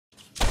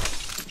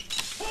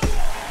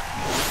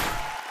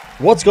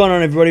What's going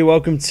on, everybody?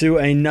 Welcome to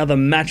another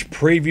match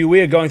preview.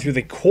 We are going through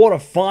the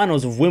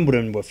quarterfinals of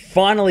Wimbledon. We're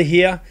finally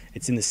here.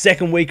 It's in the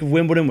second week of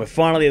Wimbledon. We're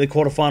finally at the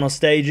quarterfinal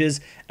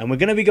stages, and we're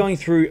going to be going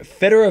through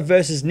Federer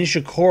versus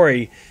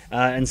Nishikori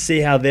and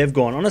see how they've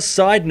gone. On a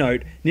side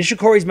note,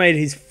 Nishikori's made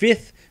his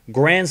 5th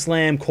Grand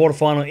Slam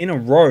quarterfinal in a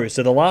row.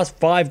 So the last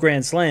 5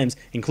 Grand Slams,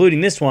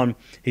 including this one,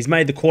 he's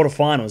made the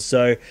quarterfinals.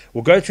 So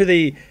we'll go through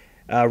the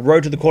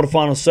road to the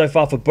quarterfinals so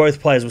far for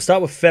both players. We'll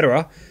start with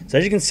Federer. So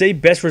as you can see,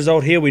 best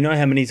result here. We know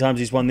how many times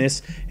he's won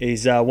this.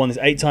 He's won this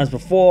 8 times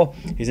before.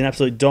 He's an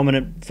absolute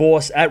dominant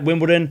force at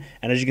Wimbledon.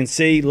 And as you can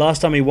see,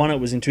 last time he won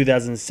it was in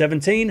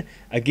 2017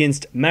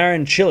 against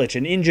Marin Cilic,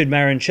 an injured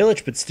Marin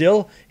Cilic, but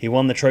still, he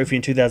won the trophy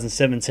in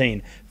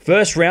 2017.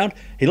 First round,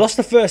 he lost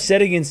the first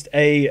set against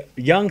a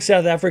young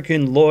South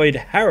African Lloyd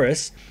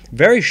Harris,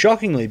 very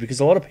shockingly, because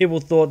a lot of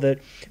people thought that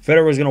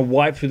Federer was going to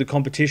wipe through the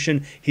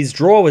competition. His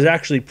draw was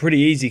actually pretty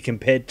easy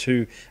compared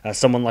to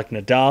someone like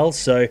Nadal,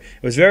 so it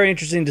was very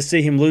interesting to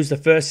see him lose the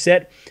first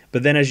set.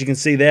 But then, as you can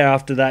see there,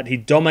 after that, he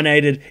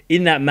dominated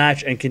in that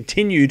match and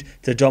continued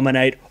to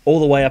dominate all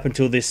the way up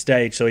until this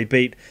stage. So he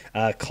beat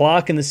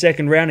Clark in the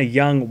second round, a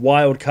young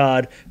wild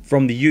card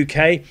from the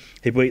UK.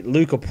 He beat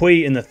Luca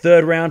Pui in the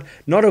third round.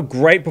 Not a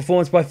great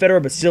performance by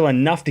Federer, but still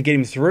enough to get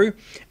him through.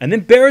 And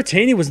then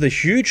Berrettini was the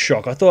huge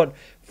shock. I thought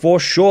for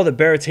sure that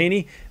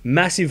Berrettini,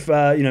 massive,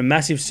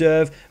 massive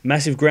serve,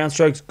 massive ground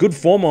strokes, good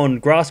form on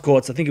grass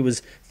courts. I think it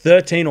was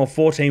 13 or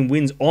 14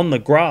 wins on the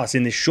grass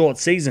in this short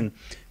season.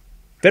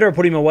 Federer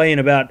put him away in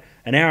about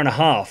an hour and a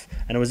half,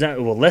 and it was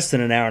less than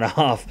an hour and a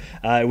half.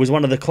 It was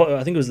one of the,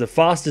 I think it was the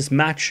fastest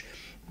match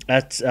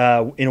at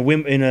in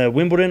a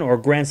Wimbledon or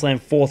a Grand Slam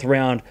 4th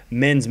round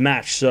men's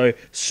match. So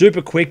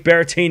super quick.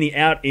 Berrettini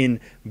out in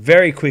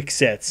very quick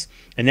sets,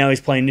 and now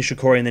he's playing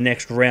Nishikori in the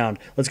next round.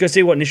 Let's go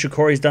see what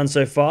Nishikori's done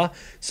so far.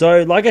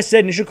 So like I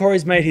said,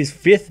 Nishikori's made his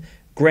 5th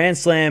Grand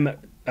Slam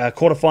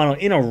quarterfinal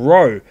in a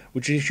row,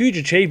 which is a huge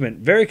achievement.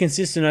 Very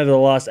consistent over the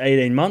last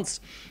 18 months.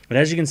 But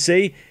as you can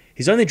see,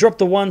 he's only dropped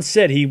the one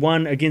set. He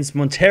won against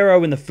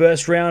Monteiro in the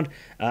first round,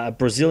 a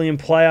Brazilian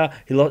player.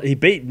 He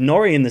beat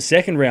Norrie in the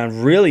second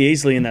round really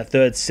easily in that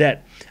third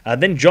set.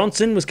 Then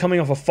Johnson was coming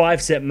off a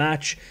 5-set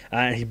match,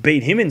 and he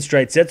beat him in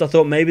straight sets. I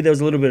thought maybe there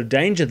was a little bit of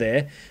danger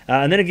there.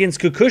 And then against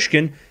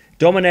Kukushkin,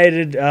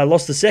 dominated,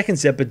 lost the second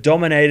set, but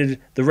dominated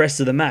the rest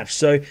of the match.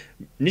 So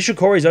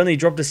Nishikori's only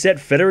dropped a set.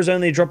 Federer's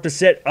only dropped a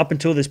set up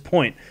until this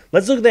point.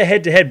 Let's look at their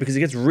head-to-head, because it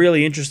gets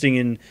really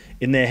interesting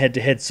in their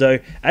head-to-head. So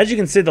as you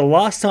can see, the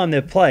last time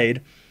they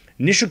played,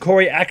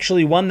 Nishikori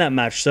actually won that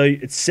match. So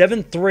it's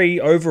 7-3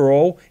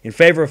 overall in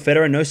favor of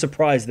Federer. No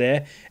surprise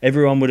there.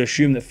 Everyone would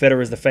assume that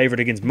Federer is the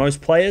favorite against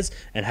most players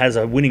and has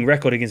a winning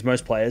record against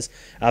most players.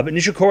 But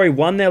Nishikori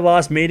won their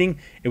last meeting.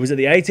 It was at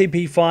the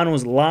ATP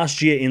Finals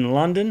last year in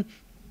London.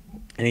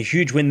 And a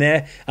huge win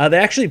there. They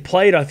actually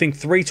played, I think,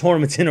 3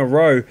 tournaments in a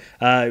row.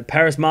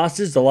 Paris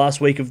Masters, the last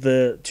week of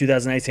the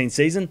 2018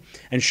 season,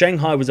 and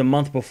Shanghai was a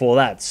month before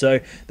that. So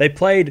they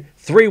played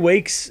 3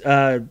 weeks,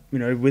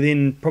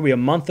 within probably a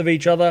month of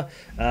each other.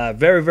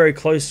 Very, very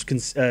close,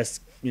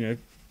 in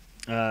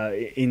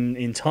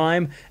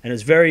time. And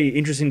it's very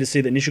interesting to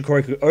see that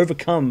Nishikori could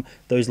overcome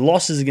those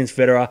losses against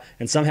Federer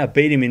and somehow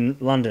beat him in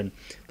London.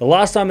 The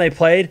last time they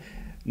played,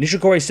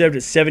 Nishikori served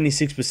at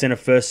 76% of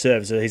first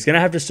serve, so he's going to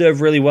have to serve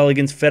really well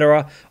against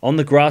Federer. On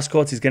the grass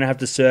courts, he's going to have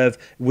to serve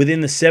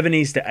within the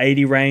 70s to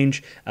 80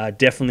 range.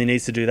 Definitely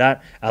needs to do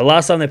that.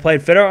 Last time they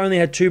played, Federer only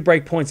had 2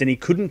 break points, and he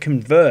couldn't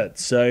convert.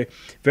 So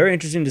very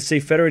interesting to see.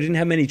 Federer didn't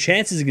have many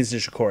chances against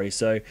Nishikori.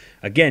 So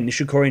again,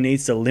 Nishikori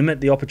needs to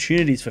limit the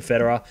opportunities for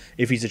Federer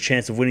if he's a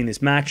chance of winning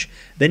this match.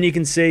 Then you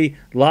can see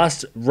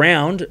last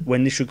round,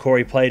 when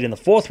Nishikori played in the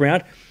 4th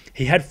round,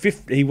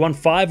 he won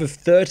 5 of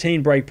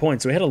 13 break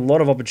points, so he had a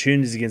lot of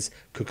opportunities against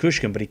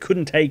Kukushkin, but he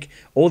couldn't take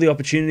all the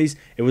opportunities.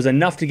 It was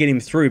enough to get him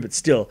through, but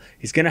still,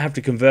 he's going to have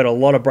to convert a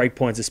lot of break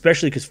points,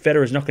 especially because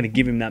Federer is not going to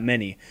give him that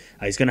many.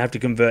 He's going to have to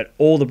convert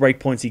all the break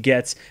points he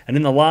gets, and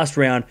in the last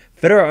round,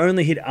 Federer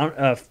only hit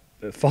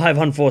 5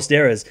 unforced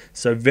errors,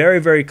 so very,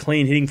 very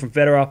clean hitting from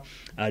Federer.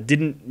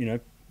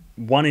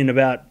 Won in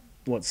about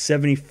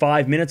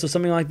 75 minutes or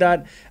something like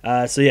that.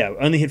 So yeah,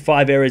 only hit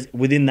 5 errors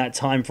within that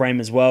time frame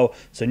as well.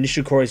 So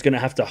Nishikori is going to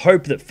have to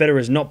hope that Federer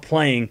is not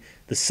playing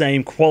the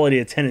same quality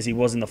of tennis he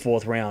was in the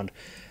 4th round.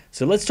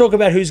 So let's talk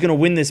about who's going to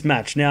win this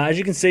match. Now, as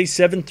you can see,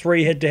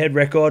 7-3 head-to-head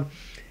record.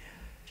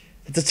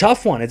 It's a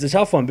tough one. It's a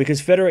tough one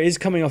because Federer is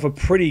coming off a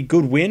pretty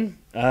good win.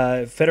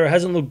 Federer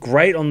hasn't looked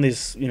great on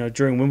this,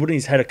 during Wimbledon.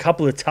 He's had a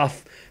couple of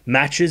tough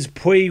matches.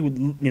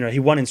 Pui, he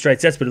won in straight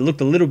sets, but it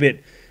looked a little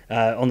bit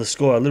on the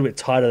score a little bit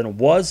tighter than it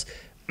was.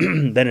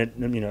 Then it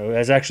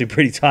was actually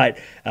pretty tight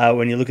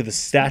when you look at the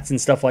stats and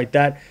stuff like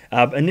that.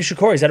 And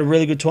Nishikori's had a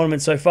really good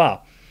tournament so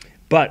far.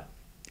 But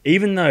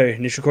even though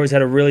Nishikori's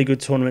had a really good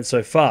tournament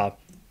so far,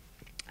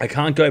 I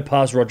can't go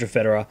past Roger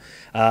Federer.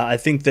 I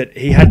think that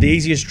he had the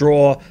easiest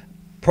draw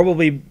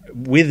probably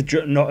with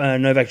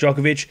Novak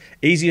Djokovic.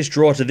 Easiest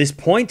draw to this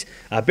point.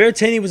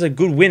 Berrettini was a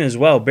good win as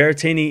well.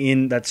 Berrettini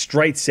in that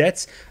straight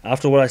sets.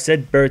 After what I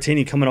said,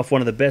 Berrettini coming off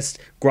one of the best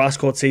grass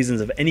court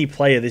seasons of any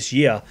player this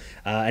year,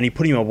 and he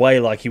put him away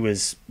like he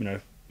was,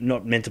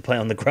 not meant to play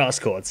on the grass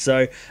court.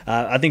 So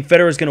I think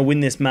Federer's going to win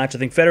this match. I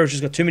think Federer's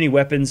just got too many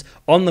weapons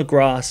on the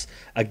grass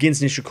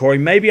against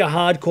Nishikori. Maybe a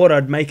hard court,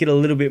 I'd make it a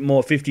little bit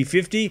more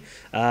 50-50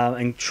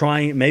 and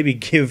try maybe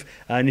give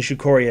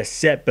Nishikori a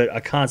set, but I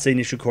can't see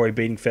Nishikori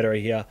beating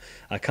Federer here.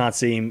 I can't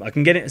see him. I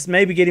can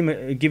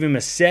give him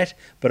a set,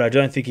 but I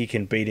don't think he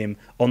can beat him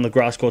on the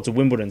grass courts of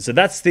Wimbledon. So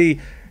that's the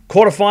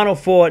quarterfinal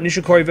for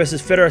Nishikori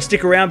versus Federer.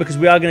 Stick around because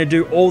we are going to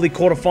do all the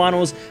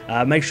quarterfinals.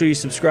 Make sure you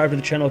subscribe to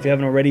the channel if you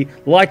haven't already.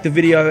 Like the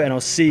video, and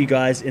I'll see you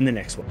guys in the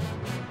next one.